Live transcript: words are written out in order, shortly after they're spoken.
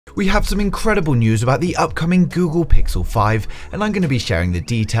We have some incredible news about the upcoming Google Pixel 5, and I'm going to be sharing the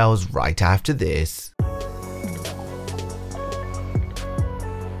details right after this.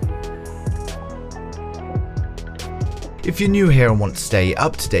 If you're new here and want to stay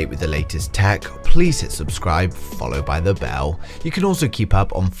up to date with the latest tech, please hit subscribe followed by the bell. You can also keep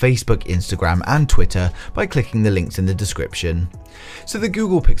up on Facebook, Instagram and Twitter by clicking the links in the description. So the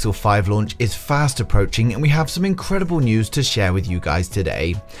Google Pixel 5 launch is fast approaching and we have some incredible news to share with you guys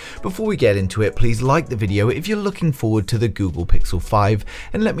today. Before we get into it, please like the video if you're looking forward to the Google Pixel 5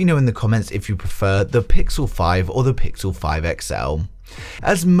 and let me know in the comments if you prefer the Pixel 5 or the Pixel 5 XL.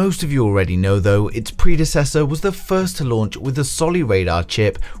 As most of you already know though, its predecessor was the first to launch with a solid radar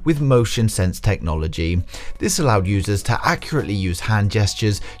chip with motion sense technology. This allowed users to accurately use hand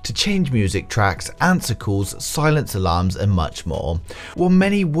gestures to change music tracks, answer calls, silence alarms and much more. While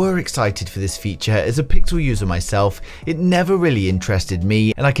many were excited for this feature, as a Pixel user myself, it never really interested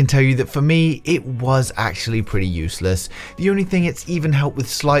me, and I can tell you that for me it was actually pretty useless. The only thing it's even helped with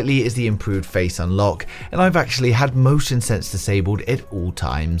slightly is the improved face unlock, and I've actually had motion sense disabled at all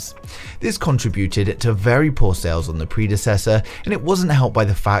times. This contributed to very poor sales on the predecessor, and it wasn't helped by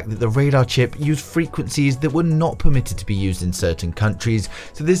the fact that the radar chip used frequencies that were not permitted to be used in certain countries,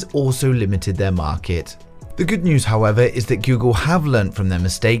 so this also limited their market. The good news, however, is that Google have learnt from their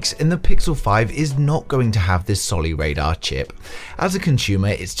mistakes and the Pixel 5 is not going to have this solid radar chip. As a consumer,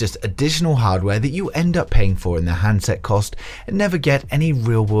 it's just additional hardware that you end up paying for in the handset cost and never get any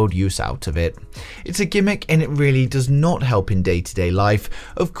real-world use out of it. It's a gimmick and it really does not help in day-to-day life.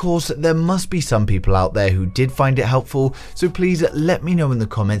 Of course, there must be some people out there who did find it helpful, so please let me know in the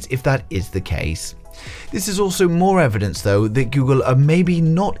comments if that is the case. This is also more evidence though that Google are maybe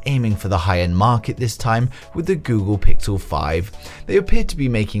not aiming for the high-end market this time with the Google Pixel 5. They appear to be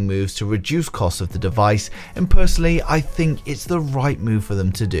making moves to reduce costs of the device, and personally I think it's the right move for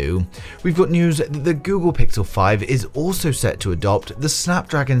them to do. We've got news that the Google Pixel 5 is also set to adopt the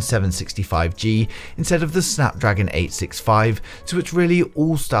Snapdragon 765G instead of the Snapdragon 865, so it's really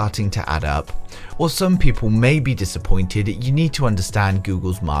all starting to add up. While some people may be disappointed, you need to understand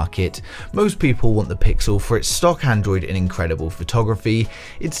Google's market. Most people want the Pixel for its stock Android and incredible photography.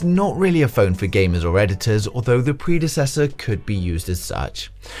 It's not really a phone for gamers or editors, although the predecessor could be used as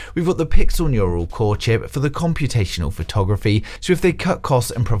such. We've got the Pixel neural core chip for the computational photography, so if they cut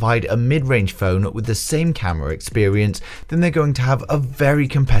costs and provide a mid-range phone with the same camera experience, then they're going to have a very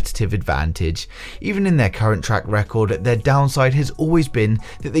competitive advantage. Even in their current track record, their downside has always been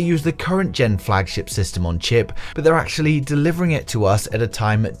that they use the current gen flagship system on chip, but they're actually delivering it to us at a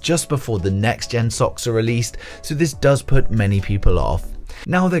time just before the next gen SoCs are released, so this does put many people off.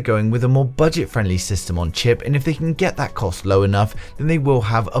 Now they're going with a more budget-friendly system on chip, and if they can get that cost low enough, then they will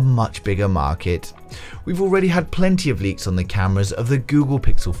have a much bigger market. We've already had plenty of leaks on the cameras of the Google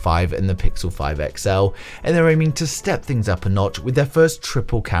Pixel 5 and the Pixel 5 XL, and they're aiming to step things up a notch with their first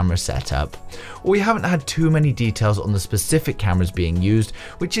triple camera setup. We haven't had too many details on the specific cameras being used,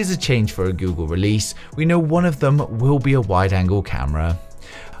 which is a change for a Google release. We know one of them will be a wide-angle camera.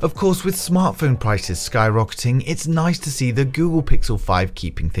 Of course, with smartphone prices skyrocketing, it's nice to see the Google Pixel 5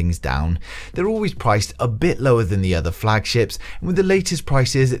 keeping things down. They're always priced a bit lower than the other flagships, and with the latest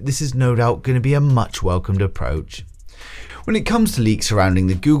prices, this is no doubt going to be a much welcomed approach. When it comes to leaks surrounding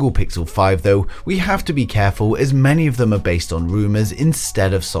the Google Pixel 5 though, we have to be careful as many of them are based on rumours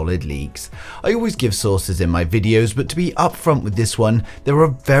instead of solid leaks. I always give sources in my videos, but to be upfront with this one, there are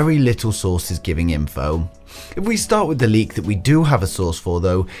very little sources giving info. If we start with the leak that we do have a source for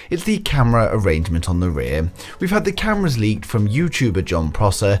though, it's the camera arrangement on the rear. We've had the cameras leaked from YouTuber John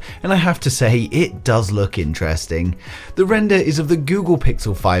Prosser, and I have to say it does look interesting. The render is of the Google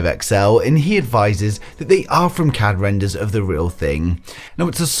Pixel 5 XL, and he advises that they are from CAD renders of the real thing. Now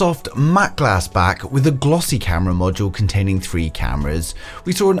it's a soft matte glass back with a glossy camera module containing 3 cameras.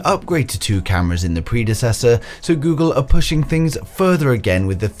 We saw an upgrade to 2 cameras in the predecessor, so Google are pushing things further again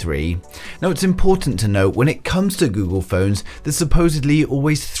with the 3. Now it's important to note, when it comes to Google phones, there's supposedly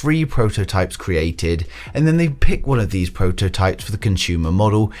always 3 prototypes created, and then they pick one of these prototypes for the consumer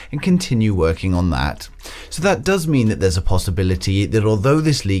model and continue working on that. So that does mean that there's a possibility that although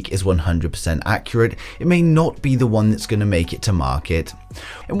this leak is 100% accurate, it may not be the one that's going to make it to market.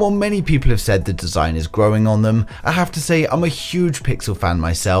 And while many people have said the design is growing on them, I have to say I'm a huge Pixel fan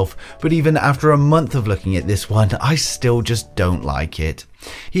myself, but even after a month of looking at this one, I still just don't like it.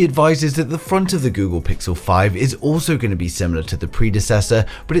 He advises that the front of the Google Pixel 5 is also going to be similar to the predecessor,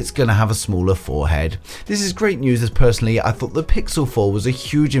 but it's going to have a smaller forehead. This is great news, as personally I thought the Pixel 4 was a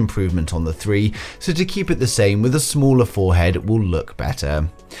huge improvement on the 3, so to keep it the same with a smaller forehead will look better.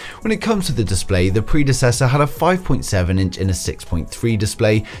 When it comes to the display, the predecessor had a 5.7 inch and a 6.3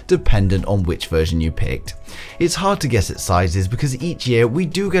 display dependent on which version you picked. It's hard to guess its sizes because each year we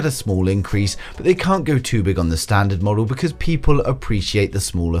do get a small increase, but they can't go too big on the standard model because people appreciate the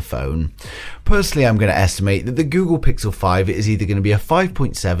smaller phone. Personally, I'm going to estimate that the Google Pixel 5 is either going to be a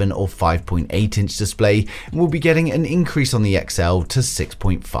 5.7 or 5.8 inch display, and we'll be getting an increase on the XL to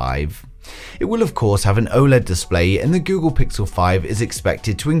 6.5. It will of course have an OLED display, and the Google Pixel 5 is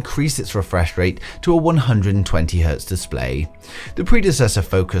expected to increase its refresh rate to a 120Hz display. The predecessor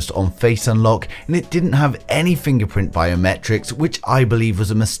focused on face unlock, and it didn't have any fingerprint biometrics, which I believe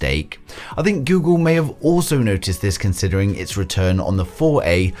was a mistake. I think Google may have also noticed this considering its return on the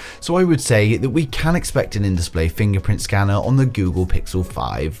 4A, so I would say that we can expect an in-display fingerprint scanner on the Google Pixel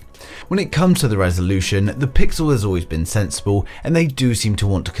 5. When it comes to the resolution, the Pixel has always been sensible, and they do seem to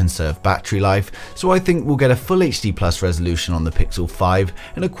want to conserve battery life, so I think we'll get a Full HD Plus resolution on the Pixel 5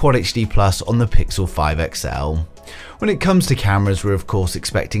 and a Quad HD Plus on the Pixel 5 XL. When it comes to cameras, we're of course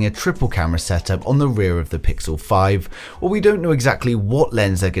expecting a triple camera setup on the rear of the Pixel 5. While we don't know exactly what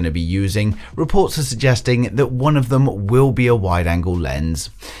lens they're going to be using, reports are suggesting that one of them will be a wide-angle lens.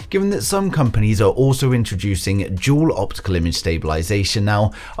 Given that some companies are also introducing dual optical image stabilization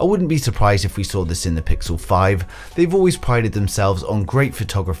now, I wouldn't be surprised if we saw this in the Pixel 5. They've always prided themselves on great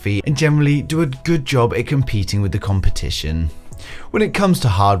photography and generally do a good job at competing with the competition. When it comes to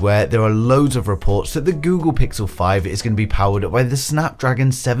hardware, there are loads of reports that the Google Pixel 5 is going to be powered by the Snapdragon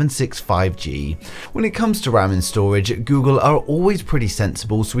 765G. When it comes to RAM and storage, Google are always pretty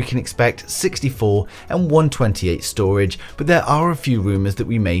sensible, so we can expect 64 and 128 storage, but there are a few rumours that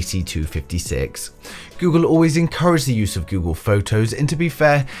we may see 256. Google always encourage the use of Google Photos, and to be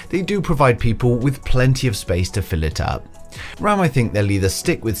fair, they do provide people with plenty of space to fill it up. RAM, I think they'll either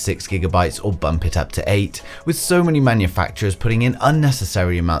stick with 6GB or bump it up to 8. With so many manufacturers putting in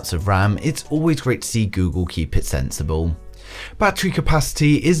unnecessary amounts of RAM, it's always great to see Google keep it sensible. Battery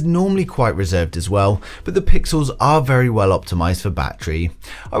capacity is normally quite reserved as well, but the Pixels are very well optimized for battery.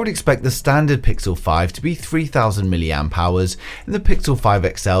 I would expect the standard Pixel 5 to be 3000 mAh and the Pixel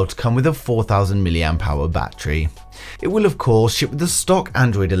 5 XL to come with a 4000 mAh battery. It will of course ship with the stock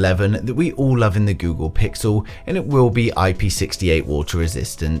Android 11 that we all love in the Google Pixel, and it will be IP68 water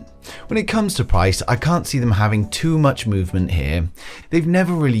resistant. When it comes to price, I can't see them having too much movement here. They've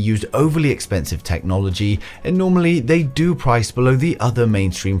never really used overly expensive technology, and normally they do price below the other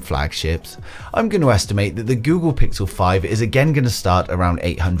mainstream flagships. I'm going to estimate that the Google Pixel 5 is again going to start around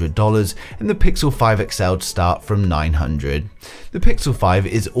 $800 and the Pixel 5 XL to start from $900. The Pixel 5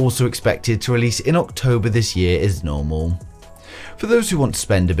 is also expected to release in October this year as normal. For those who want to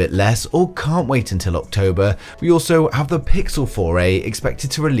spend a bit less or can't wait until October, we also have the Pixel 4a expected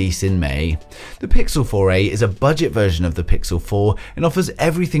to release in May. The Pixel 4a is a budget version of the Pixel 4 and offers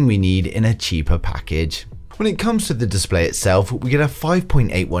everything we need in a cheaper package. When it comes to the display itself, we get a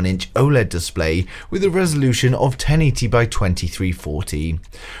 5.81 inch OLED display with a resolution of 1080 by 2340.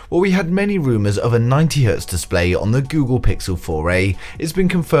 While we had many rumours of a 90Hz display on the Google Pixel 4a, it's been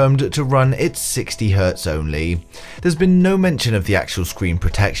confirmed to run at 60Hz only. There's been no mention of the actual screen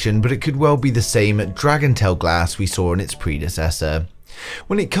protection, but it could well be the same dragon tail glass we saw in its predecessor.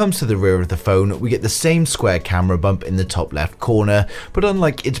 When it comes to the rear of the phone, we get the same square camera bump in the top left corner, but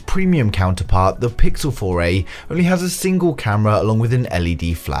unlike its premium counterpart, the Pixel 4a only has a single camera along with an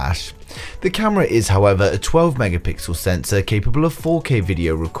LED flash. The camera is, however, a 12 megapixel sensor capable of 4K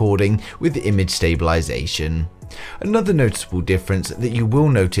video recording with image stabilization. Another noticeable difference that you will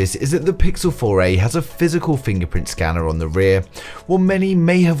notice is that the Pixel 4a has a physical fingerprint scanner on the rear. While many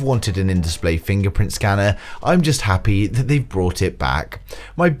may have wanted an in-display fingerprint scanner, I'm just happy that they've brought it back.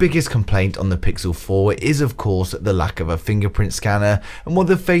 My biggest complaint on the Pixel 4 is of course the lack of a fingerprint scanner, and while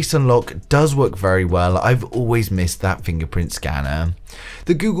the face unlock does work very well, I've always missed that fingerprint scanner.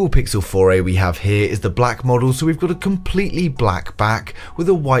 The Google Pixel 4a we have here is the black model, so we've got a completely black back with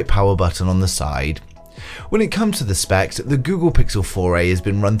a white power button on the side. When it comes to the specs, the Google Pixel 4a has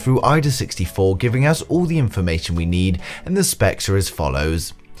been run through AIDA64, giving us all the information we need, and the specs are as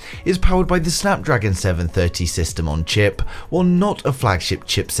follows. It's powered by the Snapdragon 730 system on chip. While not a flagship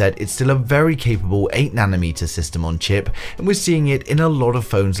chipset, it's still a very capable 8nm system on chip, and we're seeing it in a lot of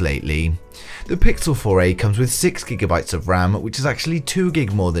phones lately. The Pixel 4a comes with 6GB of RAM, which is actually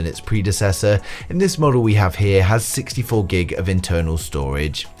 2GB more than its predecessor, and this model we have here has 64GB of internal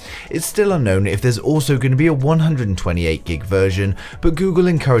storage. It's still unknown if there's also going to be a 128GB version, but Google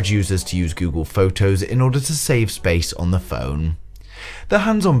encourage users to use Google Photos in order to save space on the phone. The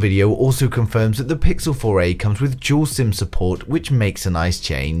hands-on video also confirms that the Pixel 4a comes with dual SIM support, which makes a nice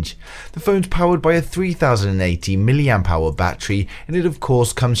change. The phone's powered by a 3080 mAh battery, and it of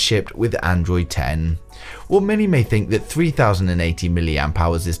course comes shipped with Android 10. While many may think that 3080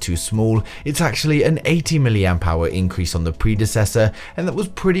 mAh is too small, it's actually an 80 mAh increase on the predecessor, and that was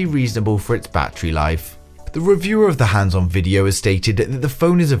pretty reasonable for its battery life. The reviewer of the hands-on video has stated that the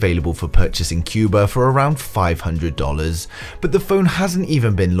phone is available for purchase in Cuba for around $500, but the phone hasn't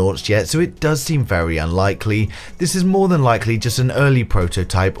even been launched yet, so it does seem very unlikely. This is more than likely just an early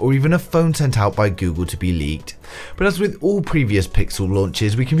prototype or even a phone sent out by Google to be leaked. But as with all previous Pixel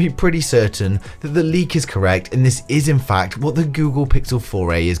launches, we can be pretty certain that the leak is correct and this is in fact what the Google Pixel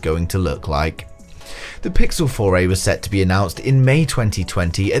 4a is going to look like. The Pixel 4a was set to be announced in May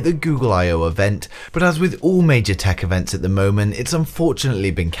 2020 at the Google I/O event, but as with all major tech events at the moment, it's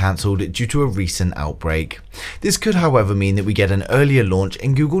unfortunately been cancelled due to a recent outbreak. This could however mean that we get an earlier launch,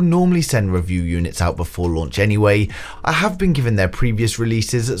 and Google normally send review units out before launch anyway. I have been given their previous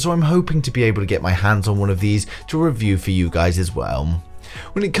releases, so I'm hoping to be able to get my hands on one of these to review for you guys as well.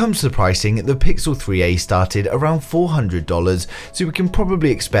 When it comes to pricing, the Pixel 3a started around $400, so we can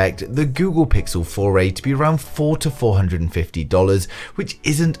probably expect the Google Pixel 4a to be around $400 to $450, which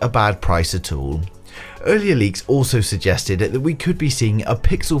isn't a bad price at all. Earlier leaks also suggested that we could be seeing a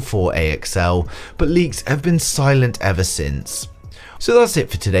Pixel 4a XL, but leaks have been silent ever since. So that's it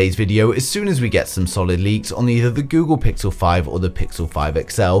for today's video. As soon as we get some solid leaks on either the Google Pixel 5 or the Pixel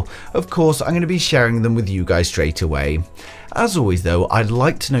 5 XL, of course I'm going to be sharing them with you guys straight away. As always though, I'd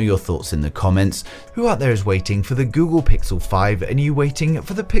like to know your thoughts in the comments. Who out there is waiting for the Google Pixel 5, and are you waiting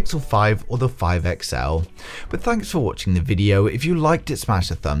for the Pixel 5 or the 5 XL? But thanks for watching the video. If you liked it, smash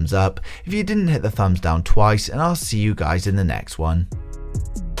a thumbs up. If you didn't, hit the thumbs down twice, and I'll see you guys in the next one.